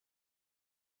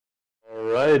All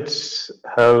right.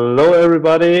 Hello,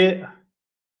 everybody.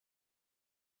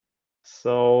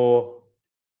 So,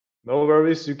 no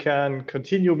worries. You can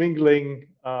continue mingling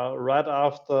right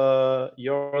after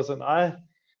Joris and I,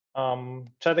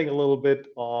 chatting a little bit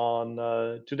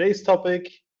on today's topic,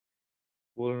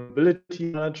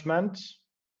 vulnerability management.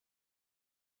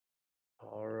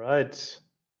 All right.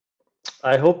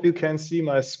 I hope you can see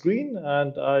my screen,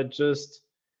 and I just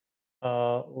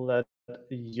let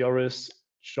Joris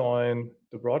join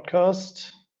the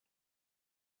broadcast.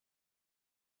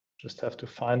 Just have to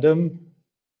find him.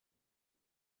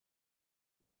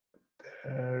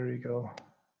 There we go.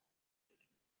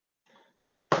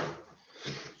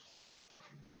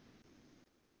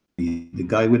 The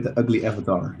guy with the ugly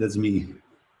avatar, that's me.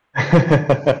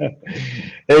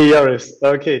 Hey Joris.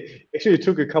 Okay, actually it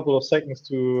took a couple of seconds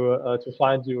to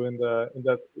find you in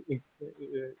that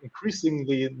increasing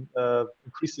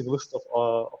list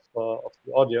of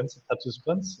the audience of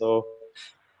participants. So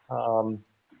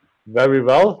very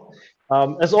well.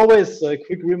 As always, a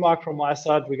quick remark from my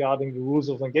side regarding the rules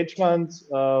of engagement.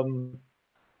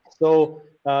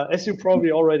 As you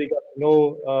probably already got to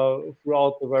know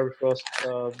throughout the very first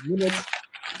minutes,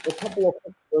 a couple of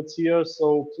experts here,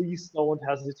 so please don't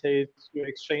hesitate to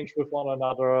exchange with one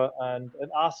another and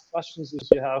ask questions if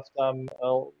you have them.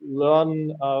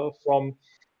 Learn from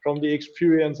the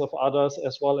experience of others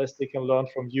as well as they can learn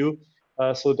from you.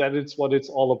 So that is what it's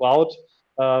all about.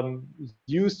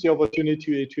 Use the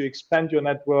opportunity to expand your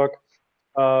network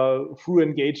through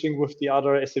engaging with the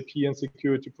other SAP and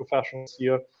security professionals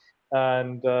here.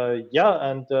 And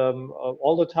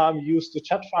all the time use the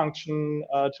chat function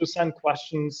to send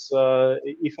questions.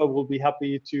 If I will be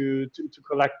happy to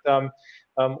collect them.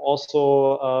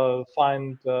 Also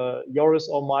find Joris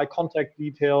or my contact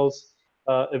details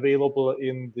available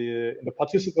in the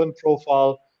participant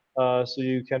profile, so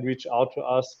you can reach out to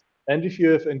us. And if you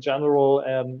have in general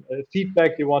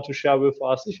feedback you want to share with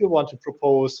us, if you want to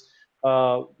propose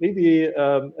maybe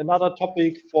another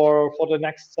topic for the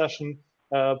next session,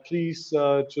 please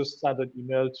just send an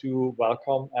email to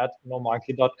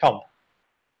welcome@nomonkey.com.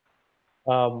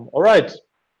 All right.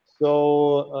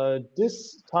 So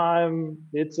this time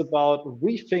it's about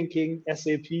rethinking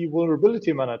SAP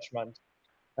vulnerability management.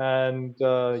 And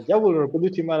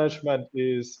vulnerability management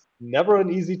is never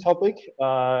an easy topic,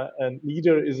 and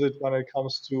neither is it when it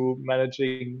comes to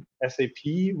managing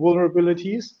SAP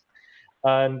vulnerabilities.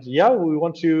 And we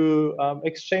want to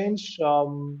exchange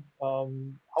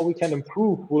how we can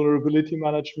improve vulnerability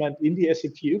management in the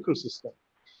SAP ecosystem.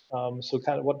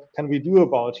 What can we do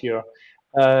about here?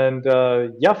 And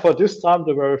for this time,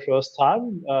 the very first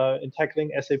time in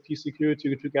tackling SAP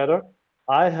security together,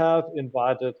 I have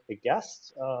invited a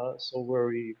guest. So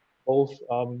we're both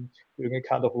doing a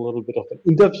kind of a little bit of an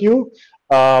interview,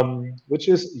 which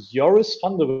is Joris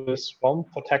Van de Vis from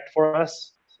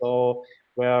Protect4S. So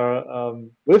where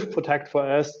with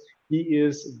Protect4S, he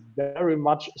is very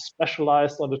much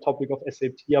specialized on the topic of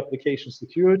SAP application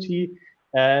security,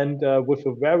 and with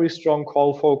a very strong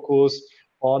core focus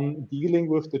on dealing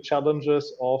with the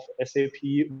challenges of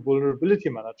SAP vulnerability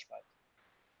management.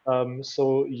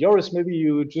 So Joris, maybe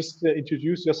you just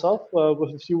introduce yourself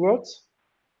with a few words.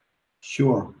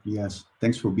 Sure, yes.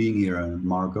 Thanks for being here,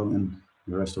 Marco, and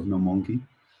the rest of NoMonkey.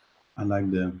 I like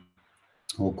the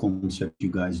whole concept you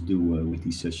guys do with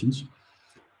these sessions.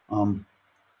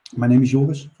 My name is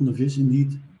Joris Van de Vis,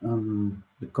 indeed. I'm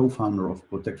the co-founder of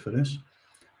Protect4S.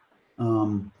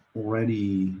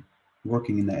 Already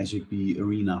working in the SAP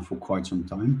arena for quite some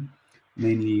time,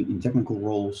 mainly in technical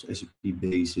roles, SAP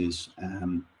basis,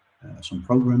 and some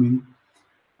programming.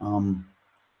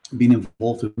 Been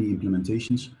involved in the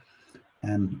implementations,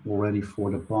 and already for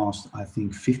the past, I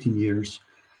think, 15 years,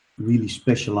 really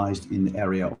specialized in the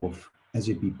area of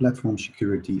SAP platform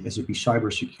security, SAP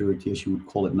cyber security, as you would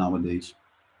call it nowadays.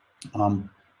 I'm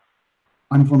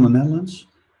from the Netherlands.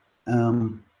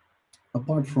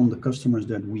 Apart from the customers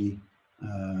that we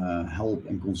help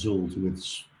and consult with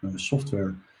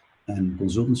software and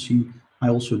consultancy, I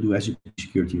also do SAP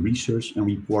security research and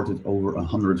reported over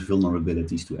 100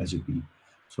 vulnerabilities to SAP.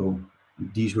 So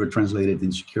these were translated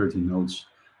in security notes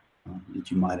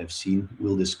that you might have seen.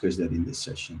 We'll discuss that in this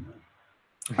session.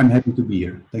 I'm happy to be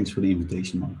here. Thanks for the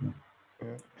invitation, Marco.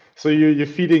 Yeah. So you're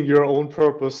feeding your own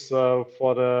purpose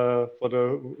for the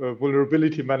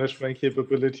vulnerability management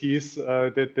capabilities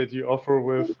that you offer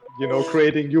with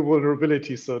creating new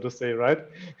vulnerabilities, so to say, right?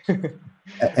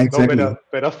 Exactly. No,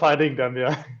 better finding them,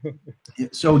 yeah.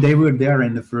 So they were there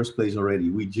in the first place already.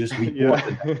 We just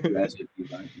reported them to SAP,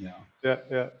 right?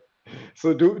 Yeah.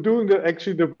 So doing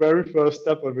actually the very first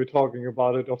step when we're talking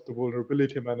about it of the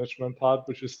vulnerability management part,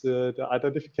 which is the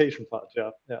identification part.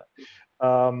 Yeah, yeah.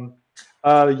 Um,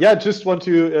 yeah, just want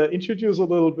to introduce a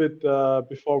little bit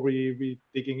before we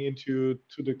digging into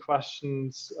the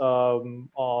questions on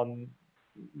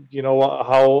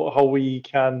how we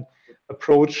can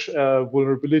approach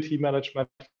vulnerability management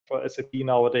for SAP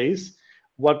nowadays.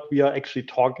 What we are actually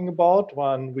talking about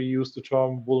when we use the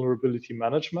term vulnerability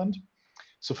management.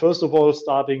 So first of all,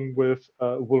 starting with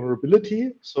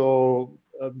vulnerability. So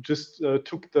just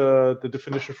took the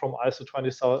definition from ISO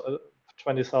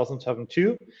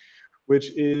 20072,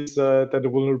 which is that a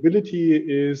vulnerability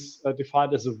is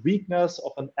defined as a weakness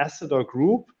of an asset or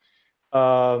group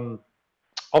um,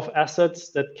 of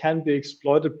assets that can be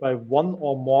exploited by one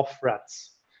or more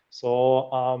threats.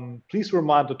 So please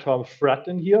remind the term threat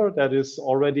in here. That is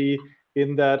already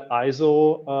in that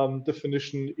ISO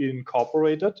definition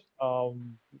incorporated.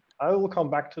 I will come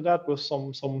back to that with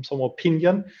some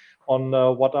opinion on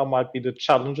what might be the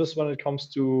challenges when it comes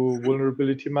to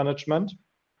vulnerability management.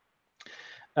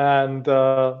 And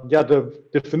yeah, the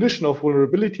definition of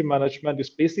vulnerability management is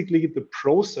basically the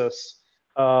process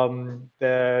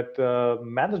that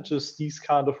manages these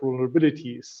kind of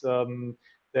vulnerabilities,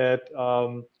 that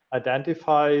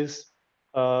identifies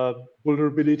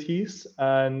vulnerabilities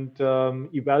and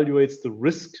evaluates the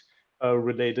risk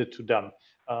related to them.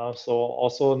 So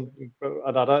also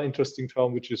another interesting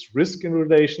term, which is risk in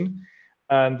relation,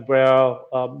 and where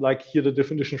like here the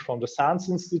definition from the SANS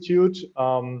Institute.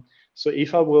 So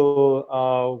Eva will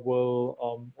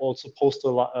also post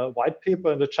a white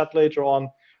paper in the chat later on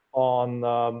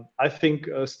I think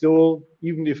still,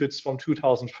 even if it's from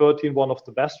 2013, one of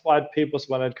the best white papers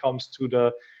when it comes to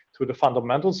the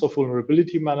fundamentals of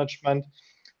vulnerability management,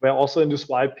 where also in this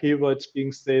white paper it's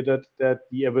being stated that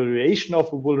the evaluation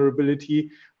of a vulnerability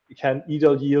can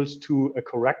either yield to a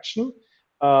correction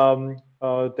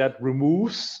that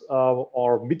removes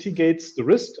or mitigates the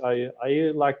risk. I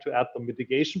like to add the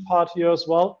mitigation part here as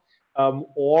well,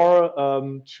 or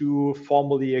to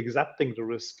formally accepting the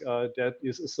risk that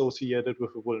is associated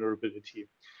with a vulnerability.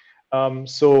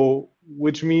 So,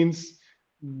 which means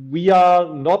we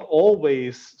are not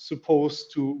always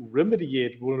supposed to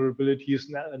remediate vulnerabilities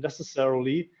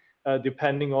necessarily,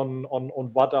 depending on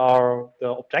what are the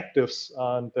objectives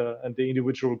and the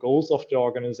individual goals of the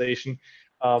organization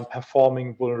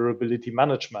performing vulnerability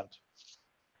management.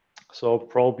 So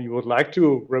probably would like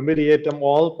to remediate them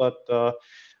all, but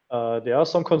there are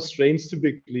some constraints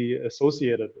typically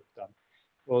associated with them.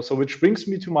 Well, so which brings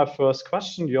me to my first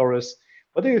question, Joris.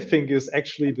 What do you think is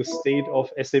actually the state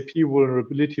of SAP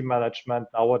vulnerability management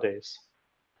nowadays?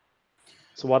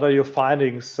 So what are your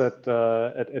findings at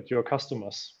your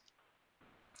customers?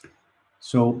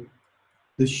 So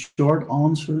the short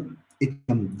answer, it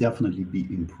can definitely be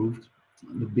improved.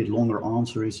 The bit longer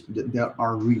answer is that there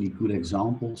are really good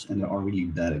examples and there are really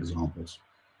bad examples.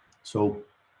 So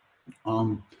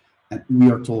and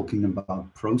we are talking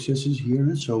about processes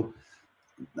here. So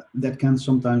that can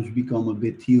sometimes become a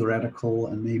bit theoretical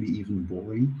and maybe even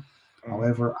boring.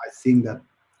 However, I think that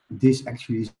this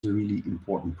actually is a really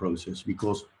important process,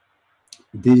 because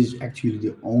this is actually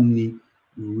the only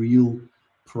real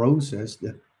process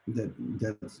that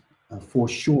for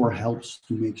sure helps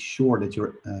to make sure that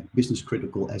your business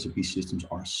critical SAP systems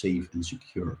are safe and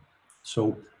secure.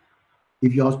 So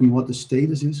if you ask me what the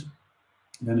status is,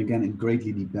 then again, it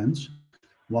greatly depends.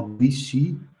 What we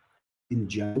see in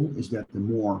general is that the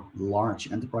more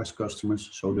large enterprise customers,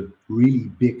 so the really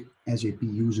big SAP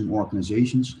using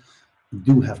organizations,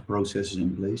 do have processes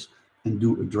in place and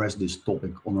do address this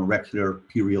topic on a regular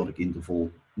periodic interval,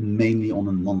 mainly on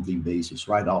a monthly basis,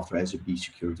 right after SAP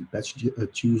Security Patch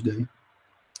Tuesday.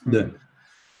 A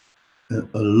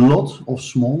lot of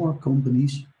smaller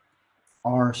companies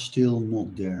are still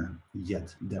not there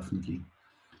yet, definitely.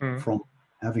 From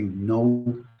having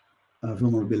no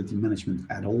vulnerability management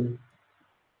at all,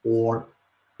 or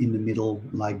in the middle,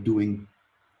 like doing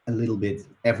a little bit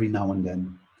every now and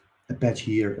then, a patch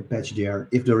here, a patch there,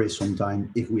 if there is some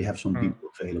time, if we have some people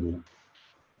available.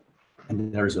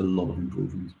 And there is a lot of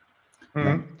improvement.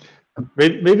 Yeah.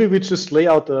 Maybe we just lay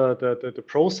out the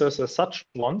process as such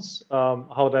once,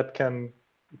 how that can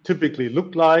typically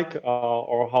look like,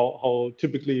 or how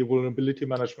typically a vulnerability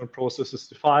management process is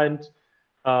defined.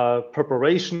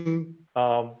 Preparation,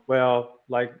 where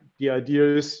like the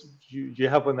idea is you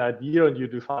have an idea and you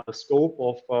define the scope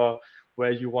of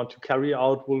where you want to carry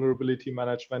out vulnerability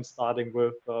management, starting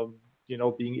with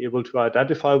being able to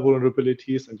identify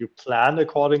vulnerabilities, and you plan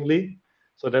accordingly.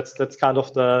 So that's kind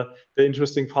of the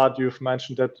interesting part you've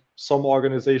mentioned, that some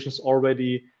organizations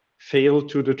already fail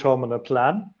to determine a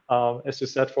plan. as you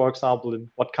said, for example, in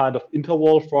what kind of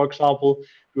interval, for example,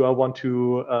 do I want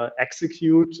to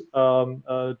execute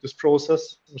this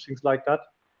process and things like that.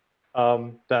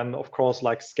 Then, of course,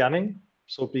 like scanning.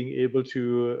 So being able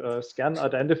to scan,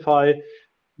 identify,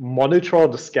 monitor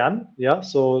the scan. Yeah.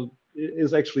 So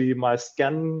is actually my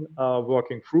scan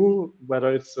working through,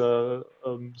 whether it's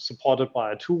supported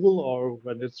by a tool or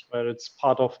when it's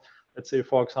part of, let's say,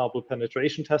 for example,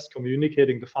 penetration test,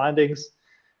 communicating the findings,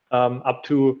 up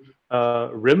to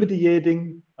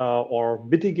remediating or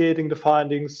mitigating the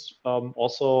findings.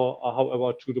 Also,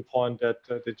 however, to the point that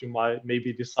that you might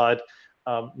maybe decide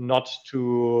not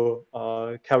to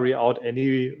carry out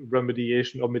any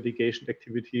remediation or mitigation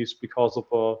activities because of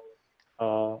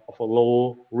a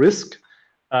low risk,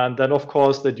 and then of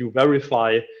course that you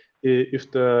verify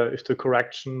if the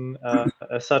correction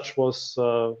as such was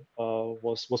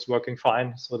working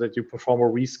fine, so that you perform a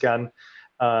rescan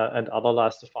and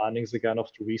analyze the findings again of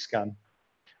the rescan.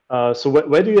 So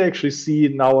where do you actually see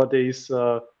nowadays?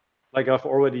 Like I've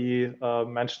already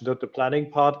mentioned the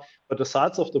planning part, but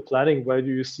besides of the planning, where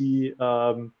do you see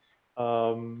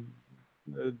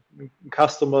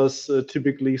customers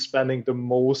typically spending the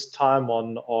most time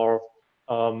on, or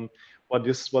what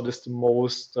is the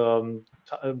most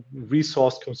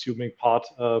resource consuming part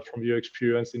from your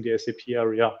experience in the SAP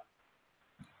area?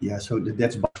 Yeah, so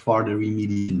that's by far the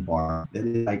remediation part. That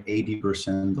is like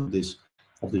 80% of this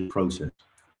process.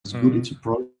 It's good. It's a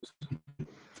process.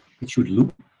 It should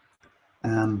look.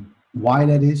 Why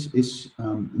that is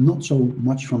not so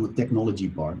much from the technology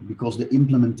part, because the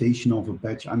implementation of a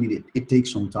patch, I mean, it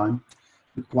takes some time,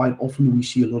 but quite often we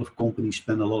see a lot of companies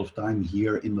spend a lot of time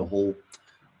here in the whole,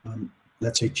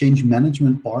 let's say, change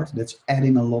management part. That's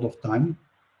adding a lot of time,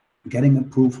 getting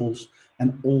approvals,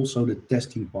 and also the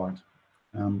testing part.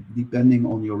 Depending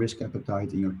on your risk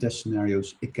appetite and your test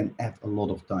scenarios, it can add a lot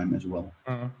of time as well.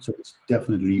 So it's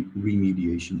definitely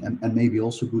remediation. And maybe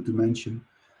also good to mention,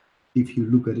 if you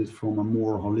look at it from a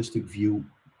more holistic view,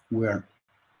 where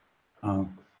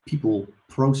people,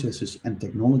 processes, and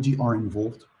technology are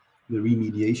involved, the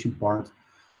remediation part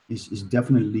is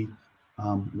definitely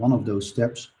one of those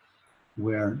steps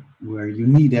where you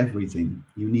need everything.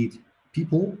 You need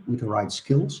people with the right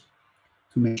skills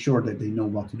to make sure that they know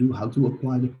what to do, how to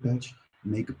apply the patch,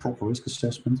 make a proper risk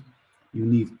assessment. You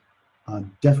need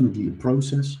definitely a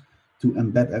process to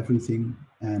embed everything,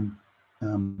 and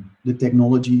the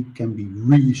technology can be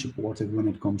really supportive when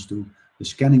it comes to the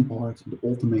scanning part, the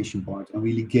automation part, and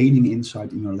really gaining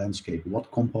insight in your landscape.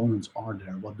 What components are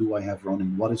there? What do I have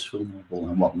running? What is vulnerable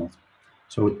and what not?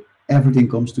 So everything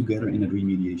comes together in a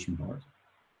remediation part.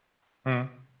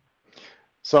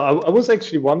 So I was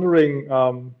actually wondering,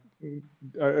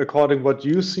 according what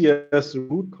you see as the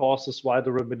root causes why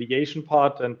the remediation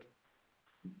part, and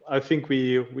I think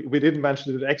we didn't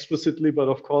mention it explicitly, but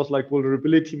of course, like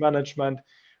vulnerability management,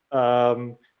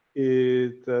 let's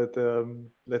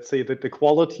say that the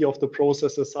quality of the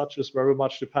process as such is very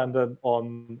much dependent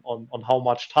on how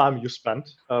much time you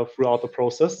spend throughout the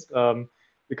process,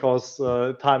 because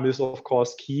time is of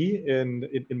course key in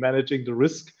managing the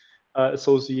risk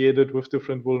associated with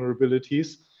different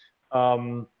vulnerabilities,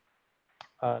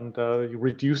 and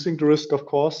reducing the risk, of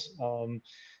course.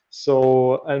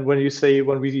 So, and when you say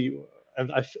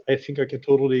and I think I can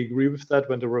totally agree with that,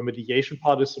 when the remediation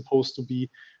part is supposed to be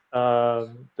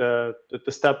the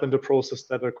step in the process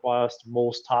that requires the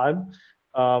most time.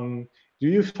 Do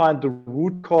you find the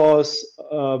root cause,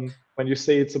 when you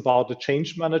say it's about the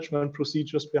change management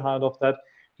procedures behind of that,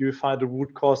 do you find the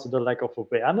root cause in the lack of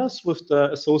awareness with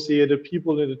the associated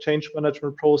people in the change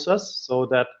management process, so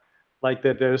that like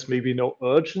that there's maybe no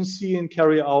urgency in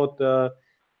carry out the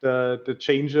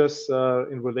changes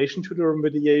in relation to the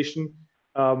remediation,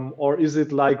 or is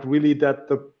it like really that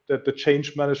the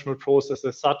change management process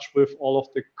as such, with all of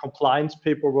the compliance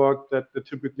paperwork that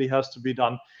typically has to be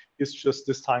done, is just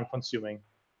this time consuming?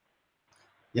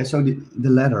 Yeah, so the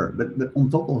latter, but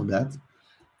on top of that,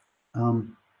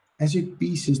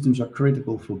 SAP systems are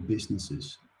critical for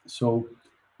businesses. So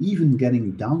even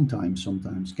getting downtime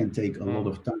sometimes can take a lot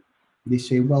of time. They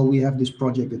say, well, we have this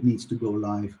project that needs to go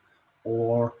live,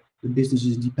 or the business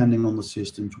is depending on the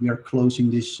systems. We are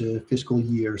closing this fiscal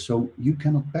year, so you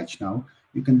cannot patch now.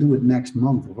 You can do it next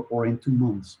month or in 2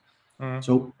 months.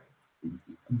 So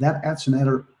that adds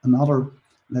another,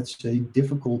 let's say,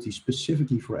 difficulty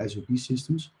specifically for SAP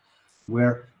systems,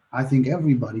 where I think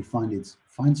everybody finds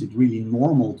it really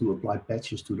normal to apply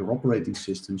patches to their operating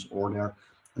systems or their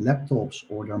laptops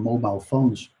or their mobile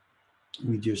phones.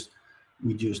 We just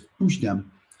push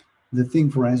them. The thing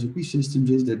for SAP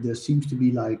systems is that there seems to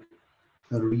be like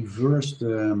a reversed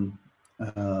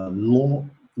law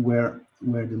where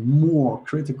the more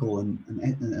critical and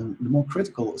the more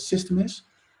critical a system is,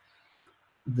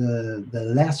 the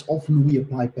less often we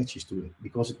apply patches to it,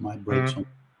 because it might break some,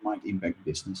 might impact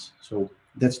business. So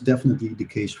that's definitely the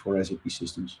case for SAP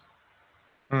systems.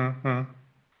 Yeah,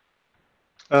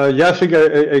 I think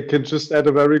I can just add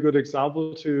a very good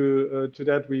example to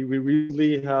that. We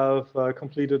recently have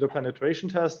completed a penetration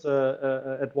test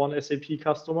at one SAP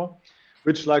customer,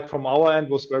 which, like, from our end,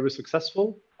 was very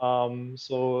successful.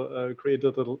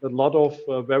 Created a lot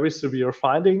of very severe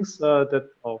findings that,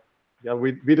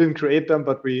 we didn't create them,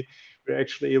 but we were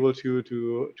actually able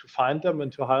to find them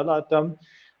and to highlight them.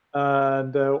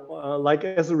 And like,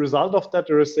 as a result of that,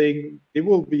 they're saying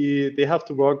they have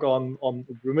to work on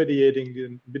remediating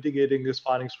and mitigating these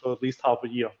findings for at least half a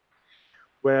year.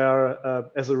 Where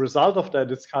as a result of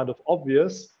that, it's kind of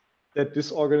obvious that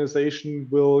this organization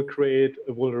will create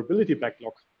a vulnerability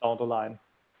backlog down the line.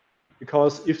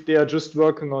 Because if they are just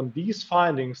working on these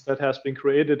findings that has been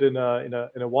created in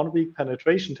a 1 week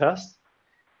penetration test,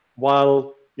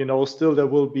 while still there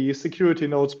will be security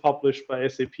notes published by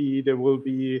SAP, there will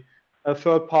be a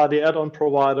third-party add-on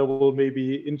provider will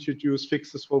maybe introduce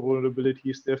fixes for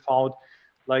vulnerabilities they found,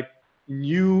 like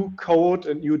new code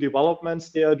and new developments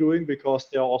they are doing, because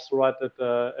they are also right at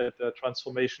the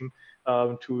transformation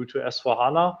to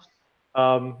S/4HANA.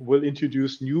 Will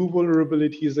introduce new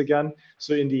vulnerabilities again.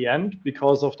 So in the end,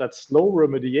 because of that slow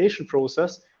remediation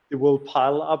process, it will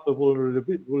pile up a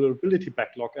vulnerability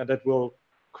backlog, and that will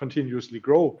continuously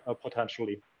grow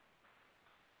potentially.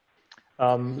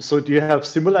 So do you have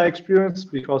similar experience,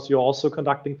 because you're also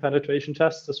conducting penetration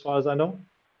tests, as far as I know?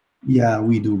 Yeah,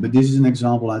 we do, but this is an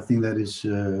example I think that is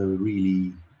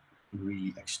really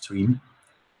extreme.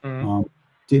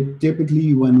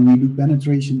 Typically, when we do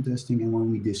penetration testing and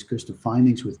when we discuss the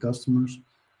findings with customers,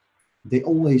 they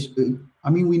always,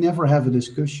 we never have a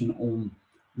discussion on,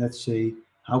 let's say,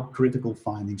 how critical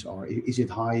findings are. Is it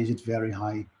high? Is it very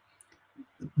high?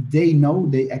 They know,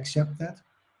 they accept that,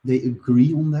 they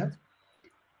agree on that.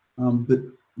 But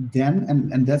then,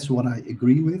 and that's what I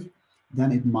agree with,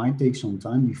 then it might take some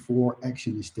time before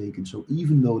action is taken. So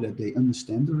even though that they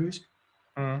understand the risk,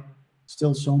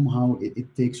 still somehow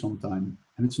it takes some time.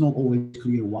 And it's not always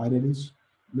clear why that is,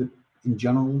 but in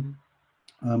general,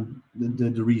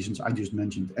 the reasons I just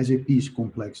mentioned. SAP is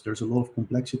complex, there's a lot of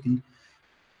complexity.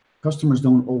 Customers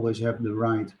don't always have the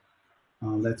right,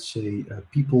 let's say,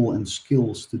 people and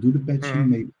skills to do the patching.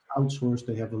 Maybe outsourced,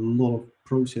 they have a lot of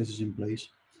processes in place.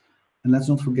 And let's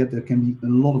not forget there can be a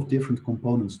lot of different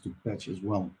components to patch as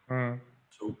well.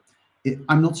 So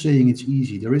I'm not saying it's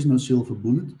easy. There is no silver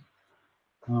bullet.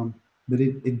 But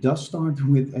it does start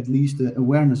with at least the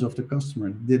awareness of the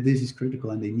customer that this is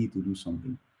critical and they need to do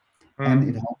something. And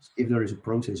it helps if there is a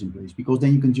process in place, because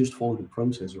then you can just follow the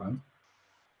process, right?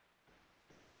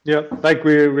 Yeah, like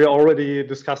we're already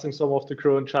discussing some of the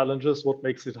current challenges, what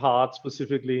makes it hard,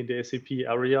 specifically in the SAP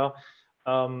area.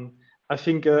 I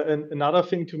think another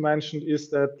thing to mention is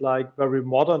that, like, very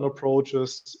modern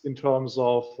approaches in terms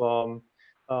of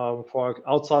for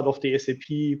outside of the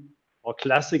SAP or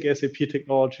classic SAP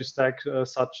technology stack,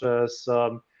 such as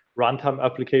runtime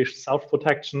application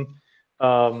self-protection.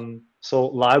 So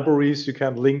libraries you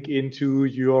can link into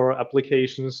your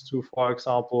applications to, for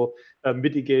example,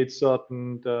 mitigate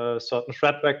certain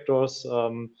threat vectors,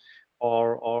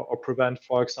 or prevent,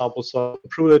 for example, certain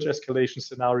privilege escalation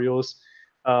scenarios,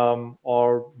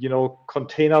 or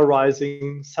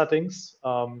containerizing settings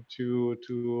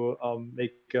to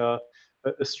make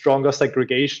a stronger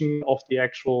segregation of the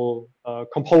actual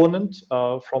component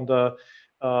from the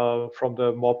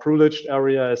more privileged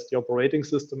area as the operating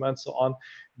system and so on.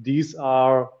 These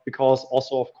are, because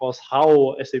also, of course,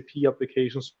 how SAP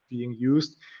applications are being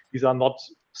used, these are not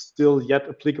still yet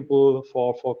applicable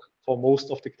for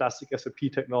most of the classic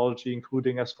SAP technology,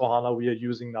 including S/4HANA we are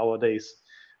using nowadays.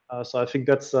 So I think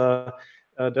that's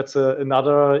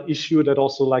another issue that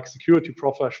also, like, security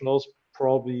professionals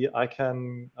probably I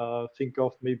can think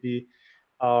of maybe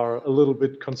are a little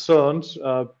bit concerned,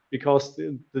 because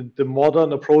the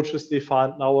modern approaches they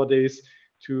find nowadays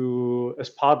as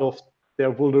part of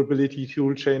their vulnerability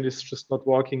tool chain is just not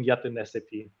working yet in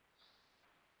SAP.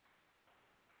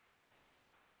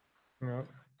 Yeah.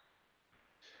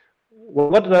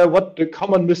 What the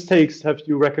common mistakes have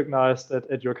you recognized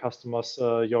at your customers,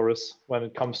 Joris, when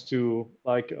it comes to,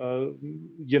 like,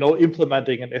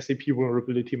 implementing an SAP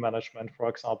vulnerability management, for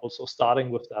example? So starting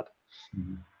with that.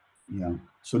 Yeah.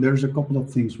 So there's a couple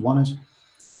of things. One is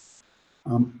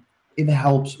it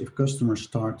helps if customers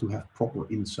start to have proper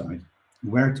insight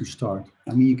where to start.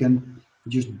 You can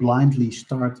just blindly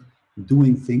start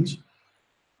doing things,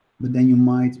 but then you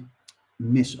might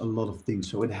miss a lot of things.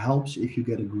 So it helps if you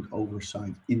get a good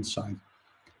oversight, insight.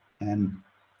 And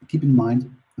keep in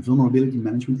mind, vulnerability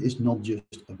management is not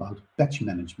just about patch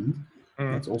management.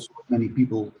 That's also what many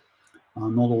people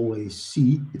not always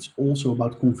see. It's also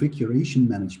about configuration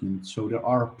management. So there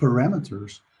are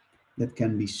parameters that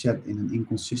can be set in an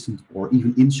inconsistent or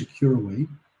even insecure way,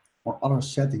 or other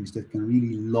settings that can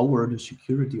really lower the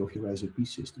security of your SAP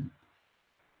system.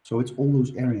 So it's all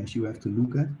those areas you have to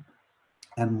look at.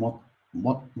 And what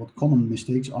common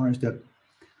mistakes are is that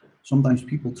sometimes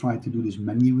people try to do this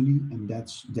manually, and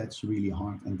that's really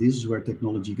hard. And this is where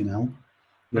technology can help.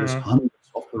 There's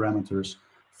hundreds of parameters,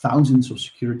 thousands of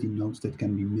security nodes that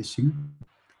can be missing.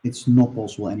 It's not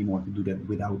possible anymore to do that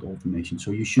without automation.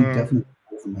 So you should definitely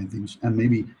automate things. And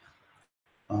maybe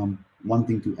one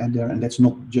thing to add there, and that's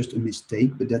not just a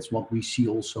mistake, but that's what we see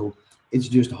also. It's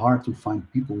just hard to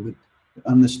find people with the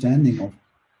understanding of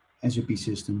SAP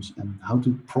systems and how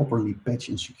to properly patch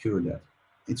and secure that.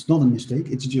 It's not a mistake,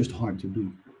 it's just hard to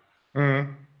do.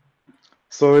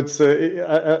 So it's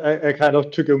I kind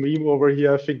of took a meme over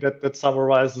here. I think that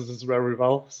summarizes this very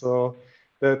well. So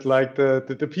that like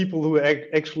the people who are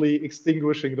actually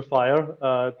extinguishing the fire,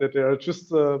 that there are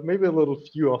just maybe a little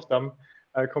few of them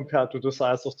compared to the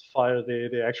size of the fire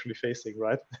they're actually facing,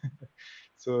 right?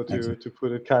 So to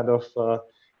put it kind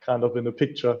of in a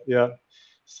picture, yeah.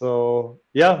 So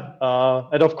yeah,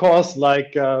 and of course,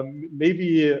 like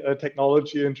maybe a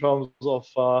technology in terms of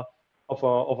a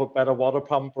better water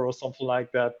pump or something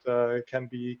like that can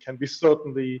be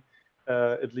certainly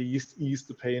at least ease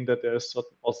the pain that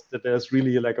there's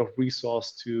really a lack of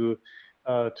resource to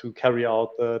carry out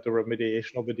the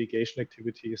remediation or mitigation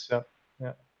activities. Yeah,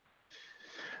 yeah.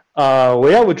 Well,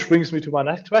 yeah, which brings me to my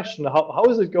next question. How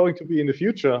is it going to be in the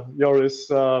future, Joris?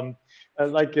 You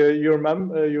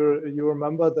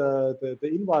remember the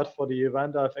invite for the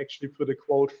event. I've actually put a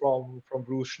quote from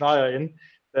Bruce Schneier in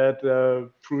that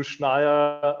Bruce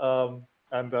Schneier,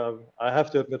 and I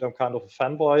have to admit I'm kind of a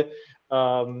fanboy,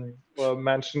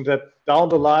 mentioned that down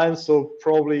the line, so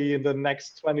probably in the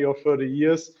next 20 or 30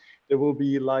 years, there will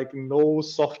be like no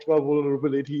software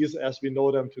vulnerabilities as we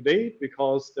know them today,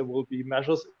 because there will be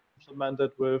measures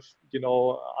implemented with,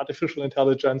 artificial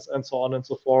intelligence and so on and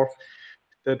so forth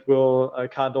that will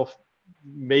kind of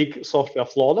make software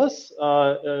flawless.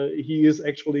 He is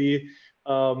actually,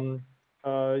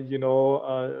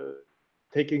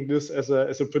 taking this as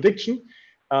a prediction,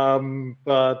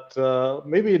 but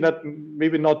maybe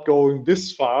not going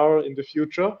this far in the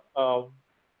future.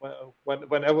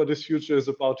 Whenever this future is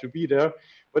about to be there,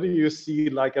 what do you see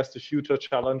like as the future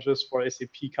challenges for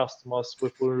SAP customers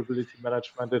with vulnerability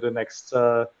management in the next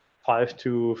 5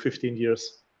 to 15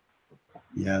 years?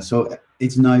 Yeah, so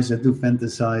it's nice to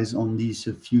fantasize on these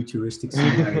futuristic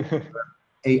scenarios where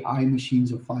AI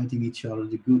machines are fighting each other,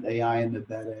 the good AI and the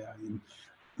bad AI. And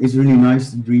it's really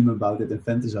nice to dream about it and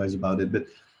fantasize about it. But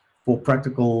for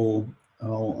practical,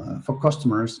 for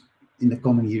customers in the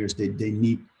coming years, they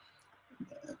need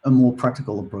a more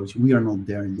practical approach. We are not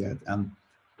there yet, and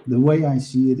the way I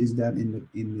see it is that in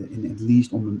at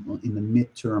least in the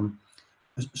midterm,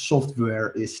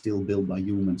 software is still built by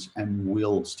humans and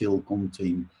will still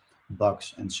contain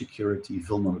bugs and security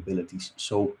vulnerabilities.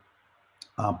 So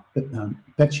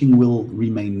patching will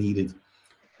remain needed.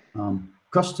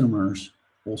 Customers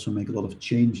also make a lot of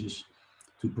changes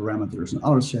to parameters and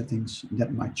other settings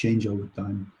that might change over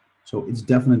time. So it's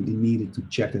definitely needed to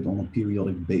check it on a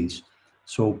periodic basis.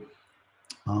 So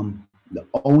the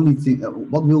only thing,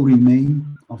 what will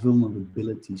remain are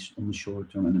vulnerabilities on the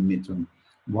short term and the midterm.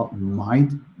 What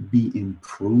might be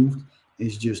improved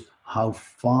is just how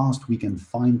fast we can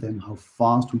find them, how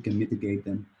fast we can mitigate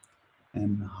them,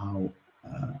 and how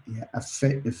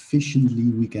efficiently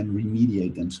we can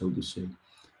remediate them, so to say.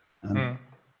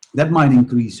 That might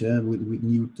increase with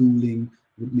new tooling,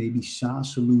 with maybe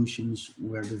SaaS solutions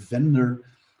where the vendor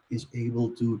is able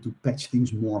to patch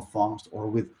things more fast, or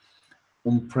with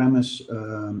on-premise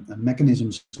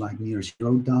mechanisms like near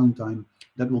zero downtime.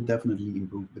 That will definitely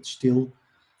improve, but still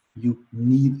you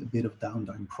need a bit of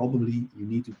downtime probably, you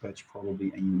need to patch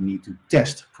probably, and you need to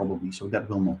test probably. So that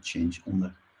will not change on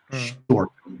the short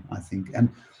term, I think.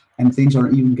 And things are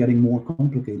even getting more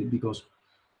complicated because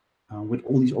with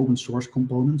all these open source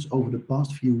components, over the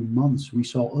past few months, we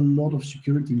saw a lot of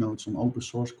security nodes on open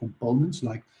source components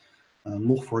like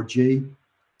Log4j,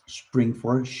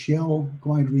 Spring4Shell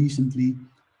quite recently.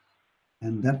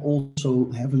 And that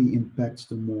also heavily impacts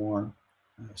the more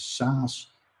SaaS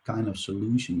kind of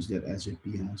solutions that SAP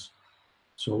has.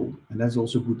 So, and that's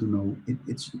also good to know.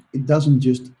 It doesn't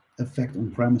just affect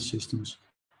on-premise systems.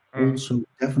 Also,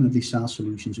 definitely SaaS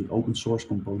solutions with open source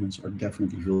components are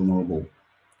definitely vulnerable.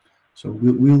 So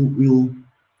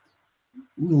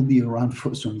we'll be around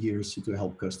for some years to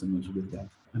help customers with that.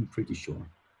 I'm pretty sure.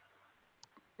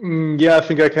 Yeah, I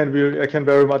think I can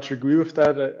very much agree with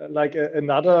that. Like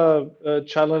another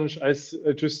challenge I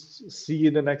just see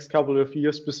in the next couple of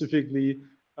years, specifically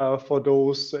for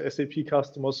those SAP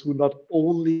customers who not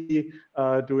only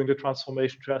doing the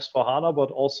transformation to S/4HANA,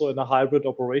 but also in a hybrid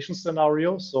operation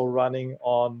scenario, so running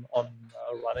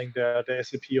running the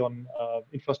SAP on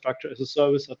infrastructure as a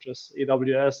service, such as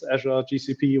AWS, Azure,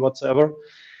 GCP, whatsoever.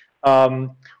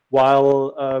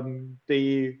 While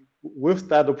they with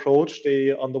that approach,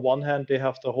 they, on the one hand, they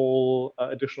have the whole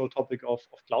additional topic of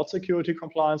cloud security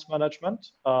compliance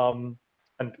management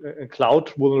and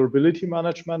cloud vulnerability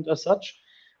management as such.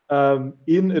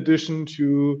 In addition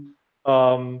to,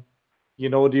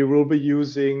 they will be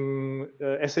using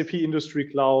SAP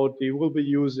Industry Cloud, they will be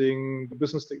using the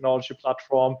business technology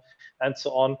platform, and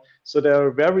so on. So there are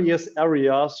various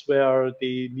areas where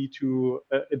they need to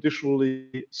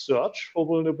additionally search for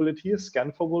vulnerabilities,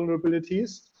 scan for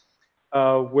vulnerabilities,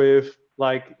 with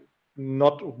like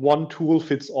not one tool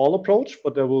fits all approach,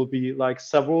 but there will be like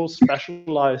several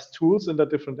specialized tools in the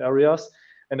different areas.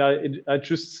 And I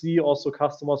just see also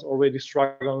customers already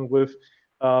struggling with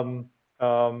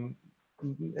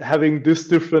having these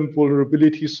different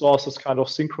vulnerability sources kind of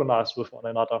synchronized with one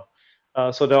another.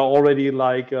 So there are already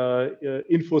like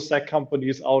infosec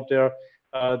companies out there.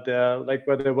 They're like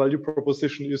where their value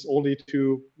proposition is only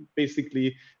to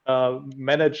basically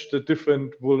manage the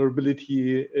different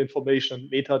vulnerability information,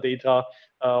 metadata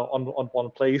on one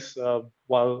place.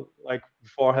 While like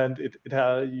beforehand,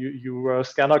 you were a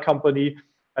scanner company,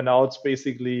 and now it's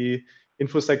basically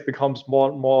infosec becomes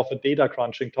more and more of a data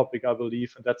crunching topic, I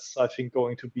believe, and that's I think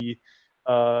going to be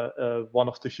one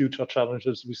of the future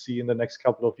challenges we see in the next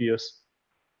couple of years.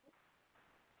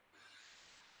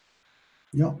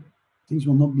 Yeah, things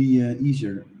will not be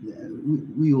easier.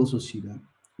 We also see that.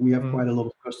 We have quite a lot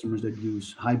of customers that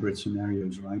use hybrid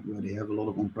scenarios, right, where they have a lot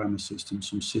of on-premise systems,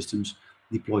 some systems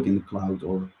deployed in the cloud,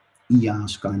 or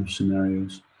IaaS kind of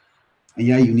scenarios. And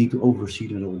yeah, you need to oversee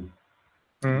that all.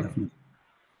 Definitely.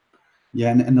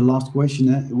 Yeah, and the last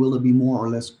question, will there be more or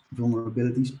less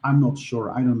vulnerabilities? I'm not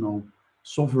sure. I don't know.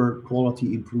 Software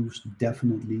quality improves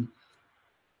definitely.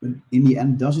 But in the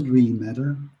end, does it really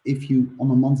matter if you on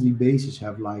a monthly basis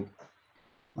have like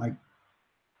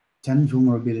 10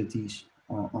 vulnerabilities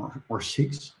or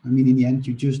 6? I mean, in the end,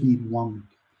 you just need one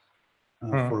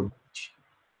for a breach.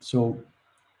 So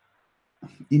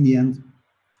in the end,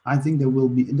 I think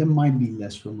there might be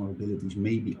less vulnerabilities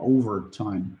maybe over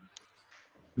time,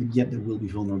 but yet there will be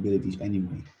vulnerabilities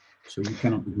anyway. So you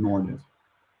cannot ignore that.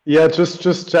 Yeah,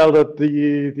 just tell that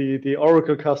the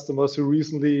Oracle customers who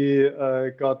recently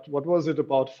got, what was it,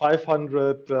 about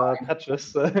 500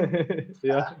 patches.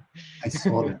 Yeah, I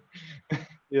saw that.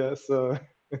 Yeah, so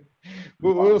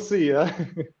we'll see. Yeah,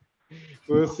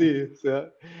 we'll see.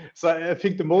 So I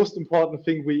think the most important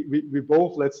thing we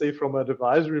both, let's say, from an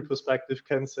advisory perspective,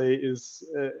 can say is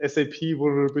SAP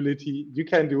vulnerability. You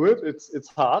can do it. It's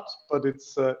hard, but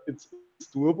it's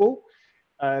doable.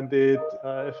 And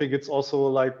I think it's also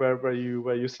like where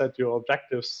you set your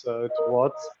objectives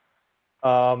towards.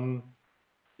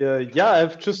 Yeah,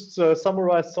 I've just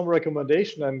summarized some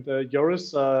recommendation, and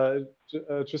Joris,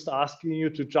 just asking you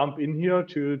to jump in here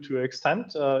to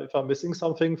extend if I'm missing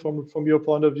something from your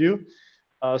point of view.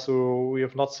 So we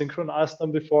have not synchronized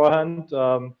them beforehand.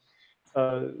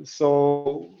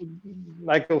 So,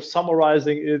 like of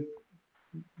summarizing it,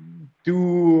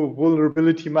 do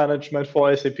vulnerability management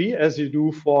for SAP as you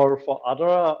do for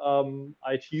other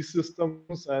IT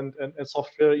systems and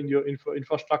software in your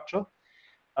infrastructure.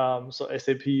 So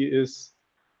SAP is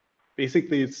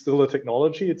basically, it's still a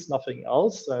technology, it's nothing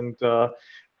else. And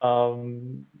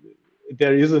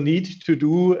there is a need to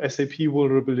do SAP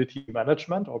vulnerability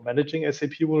management or managing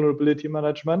SAP vulnerability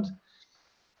management.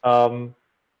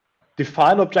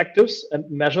 Define objectives and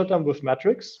measure them with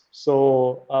metrics.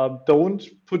 So don't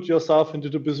put yourself into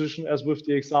the position, as with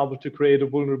the example, to create a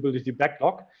vulnerability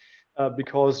backlog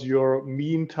because your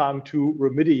mean time to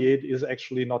remediate is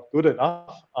actually not good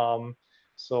enough.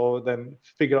 So then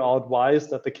figure out why is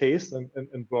that the case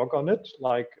and work on it.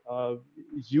 Like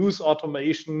use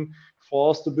automation,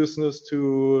 force the business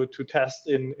to test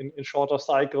in shorter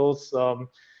cycles.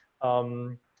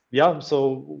 Yeah,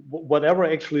 so whatever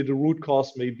actually the root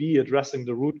cause may be, addressing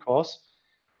the root cause,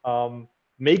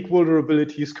 make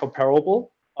vulnerabilities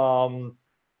comparable.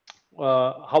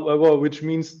 However, which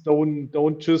means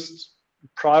don't just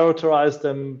prioritize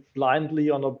them blindly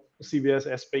on a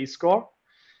CVSS base score.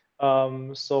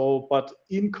 But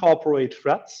incorporate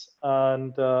threats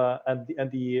and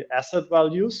the asset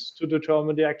values to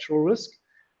determine the actual risk.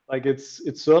 Like it's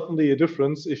certainly a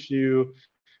difference if you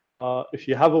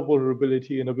have a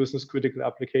vulnerability in a business critical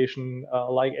application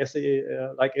like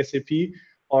SAP,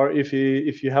 or if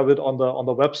you have it on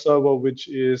the web server, which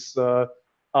is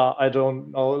I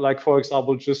don't know, like for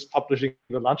example, just publishing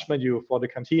the lunch menu for the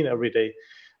canteen every day.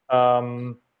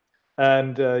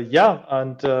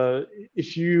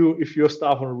 If your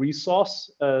staff and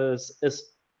resource as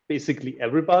basically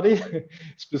everybody,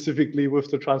 specifically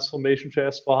with the transformation to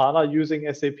S/4HANA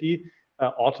using SAP,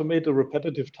 automate the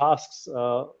repetitive tasks,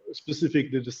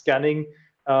 specifically the scanning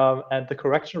and the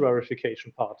correction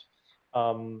verification part.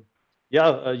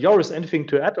 Joris, anything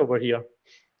to add over here?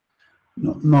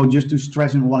 No, just to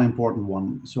stress in one important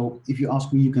one. So if you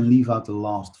ask me, you can leave out the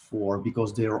last four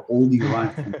because they are all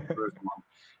derived from the first one.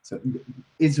 So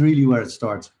it's really where it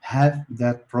starts. Have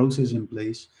that process in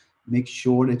place. Make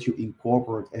sure that you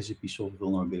incorporate SAP soft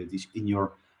vulnerabilities in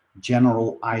your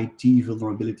general IT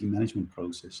vulnerability management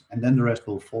process. And then the rest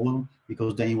will follow,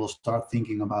 because then you will start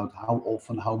thinking about how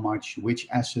often, how much, which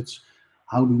assets,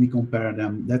 how do we compare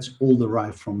them. That's all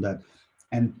derived from that.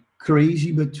 And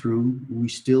crazy but true, we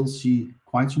still see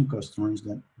quite some customers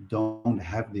that don't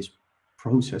have this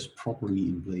process properly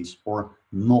in place, or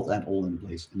not at all in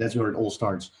place. And that's where it all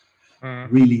starts.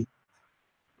 Really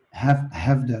have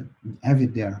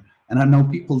it there. And I know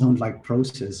people don't like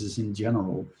processes in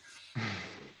general,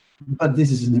 but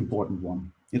this is an important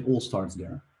one. It all starts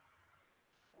there.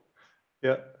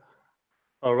 Yeah.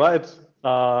 All right.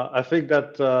 I think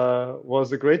that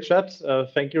was a great chat.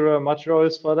 Thank you very much,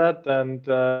 Joris, for that. And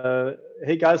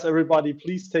hey, guys, everybody,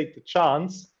 please take the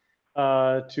chance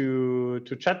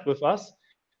to chat with us.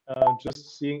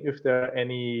 Just seeing if there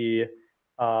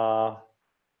are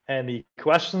any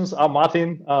questions.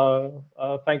 Martin,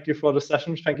 thank you for the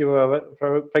session. Thank you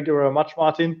very much,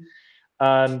 Martin.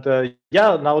 And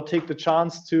now take the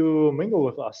chance to mingle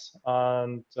with us.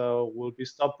 And we'll be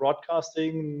stop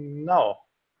broadcasting now.